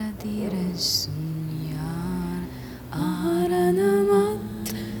sunyar aranamat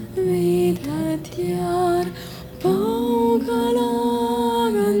vedatyar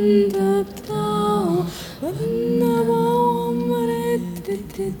paugalagandaptao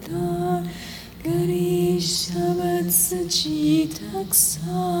vannavamretititar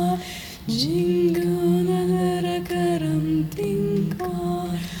garishavatsachidaksar jinganarakaram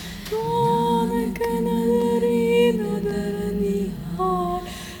tinkar Nanakanadari nadaraniha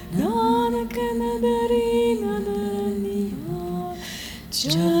Nanakanadari nadaraniha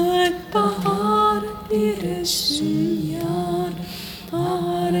Jat Pāhārā tirasunyar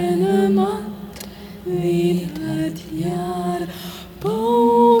Aranamat vidhatyar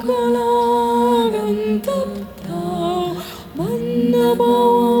Paugalagantaptao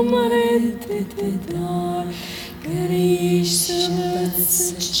Vannabhavamaretitar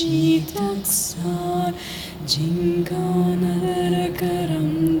Garishavatsachidaksar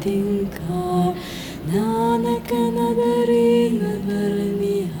Jinganarakaram dinkar Nanakanadari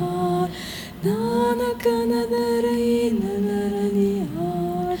nadaraniha Nanakanadari nadaraniha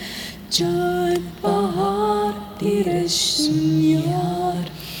Jat Pāhārā tirasunyar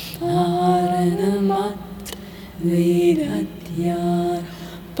Aranamat vedatyar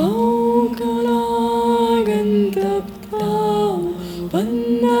Paugalagantaptao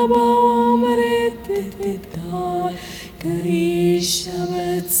Vannabhavamaretitar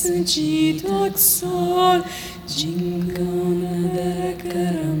Garishavatsachidaksar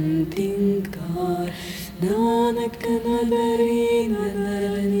Jinganarakaram tinkar Nanakanadari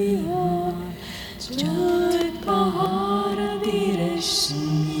nadaraniha Jat Pāhārā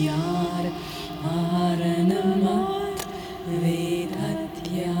tirasunyar Aranamat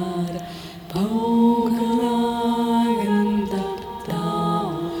vedatyar Paugalagantaptao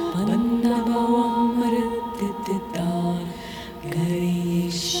Vannabhavamaretitar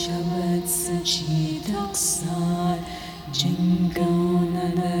Garishavatsachidaksar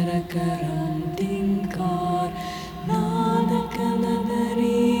Jinganarakaram tinkar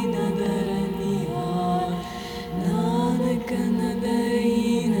Nanakanadari nadaraniha Nanakanadari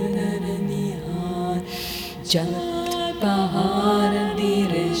nadaraniha Jat Pāhārā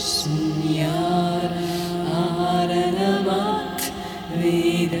tirasunyar Aranamat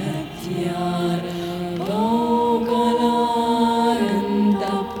vedatyar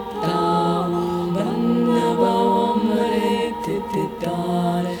Paugalagantaptao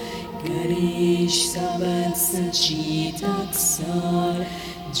Vannabhavamaretitar Garishavatsachidaksar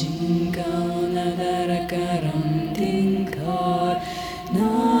Jinganarakaram tinkar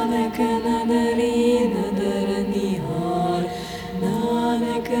Nanakanadari nadaraniha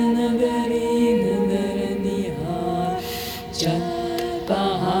Nanakanadari nadaraniha Jat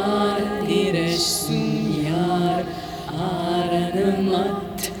Pāhārā tirasunyar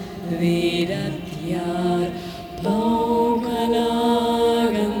Aranamat vedatyar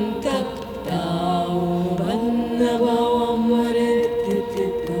Paugalagantaptao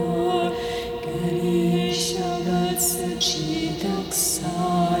Vannabhavamaretitar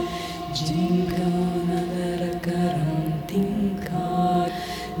Garishavatsachidaksar Jinganarakaram tinkar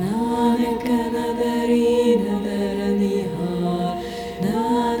Nanakanadari nadaraniha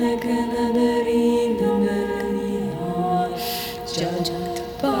Nanakanadari nadaraniha Jat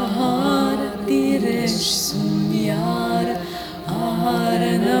Pāhārā tirasunyar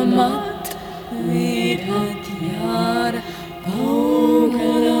Aranamat vedatyar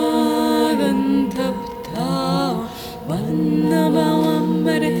Paugalagantaptao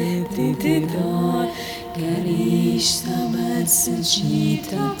Vannabhavamaretitar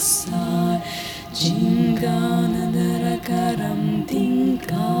Garishavatsachidaksar Jinganarakaram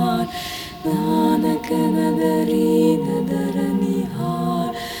tinkar Nanakanadari nadaraniha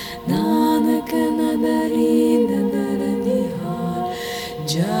Nanakanadari nadaraniha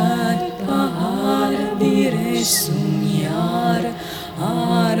Jat Pāhārā tirasunyar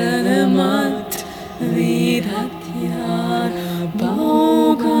Aranamat vedatyar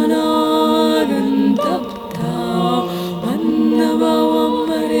Paugalagantaptao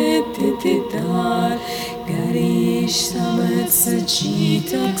Vannabhavamaretitar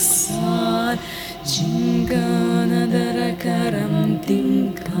Garishavatsachidaksar Jinganarakaram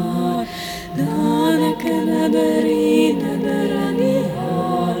tinkar Nanakanadari nadaraniha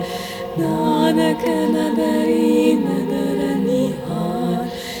Nanakanadari nadaraniha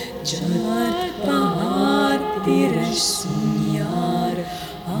Jat Pāhārā tirasunyar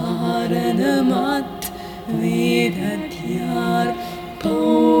Aranamat vedatyar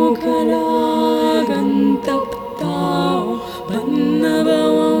Paugalagantaptao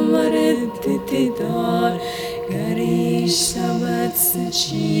Vannabhavamaretitar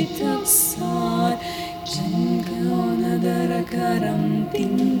Garishavatsachidaksar karam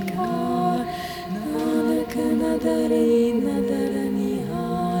tinkar, nanak nadari nadara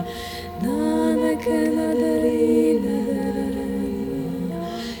nihar, nanak nadari nadara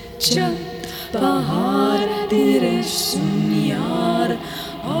nihar. Jat Pāhārā tiresh sunyar,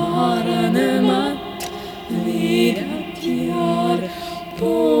 aranamat vidatyar,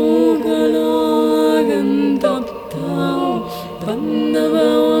 pogalagan taptau,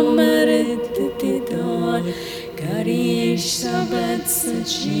 Vandavamarititidar, Garish sabat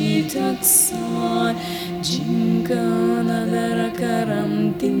sachitaksan, Jinkanadara karam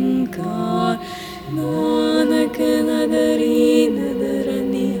tinkar, nanak nadari nadara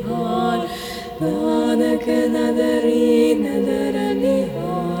nihar, nanak nadari nadara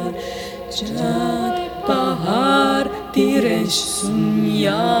nihar. Jat Pāhārā tiresh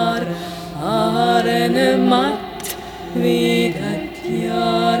sunyar, aranamat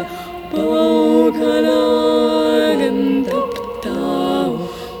vidatyar, pogalagan taptau,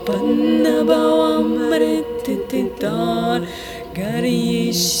 Vandavamarititidar,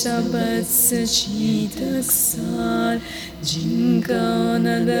 Garish sabat sachitaksan,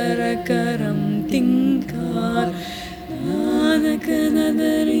 Jinkanadara karam tinkar, nanak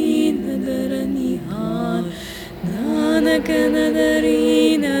nadari nadara nihar, nanak nadari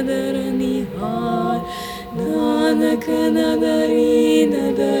nadara nihar, nanak nadari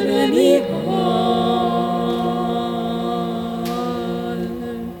nadara nihar.